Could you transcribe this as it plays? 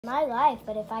My life,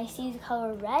 but if I see the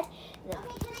color red, the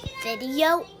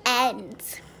video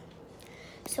ends.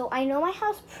 So I know my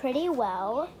house pretty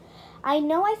well. I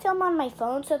know I film on my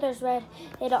phone, so there's red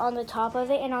on the top of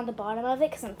it and on the bottom of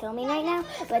it because I'm filming right now,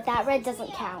 but that red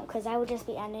doesn't count because I would just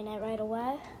be ending it right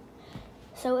away.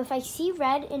 So if I see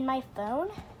red in my phone,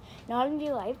 not in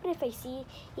real life, but if I see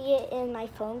it in my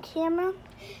phone camera,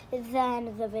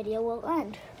 then the video will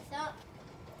end.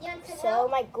 So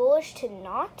my goal is to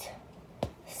not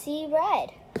see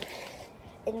red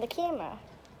in the camera,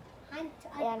 and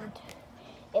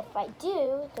if I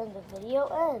do, then the video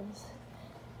ends.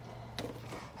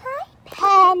 Hi,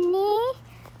 Penny.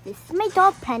 This is my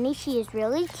dog, Penny. She is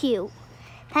really cute.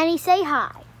 Penny, say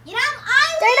hi. You know,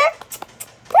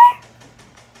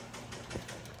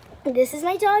 This is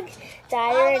my dog,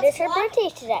 Dyer, and it's her birthday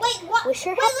today. Wish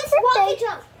her happy birthday.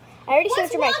 I already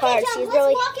showed her my card. She's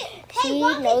really, she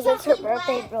knows it's her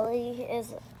birthday, really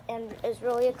is, and is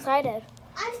really excited.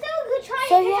 I'm still gonna try.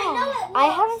 So yeah, I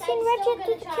haven't seen Red yet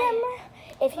through the camera.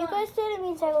 If you guys did, it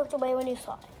means I looked away when you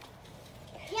saw it.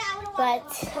 Yeah, I wanna But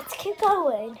watch it. let's keep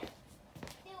going. Okay,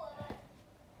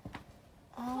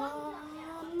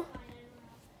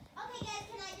 guys,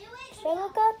 can I do it? Should I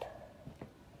look up?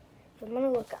 I'm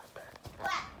gonna look up.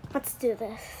 What? Let's do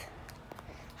this.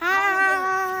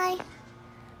 Hi.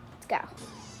 Let's go.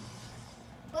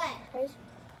 What?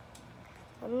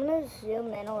 I'm gonna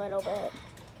zoom in a little bit.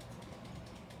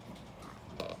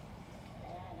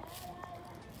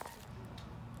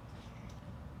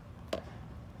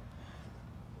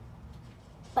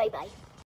 Bye-bye.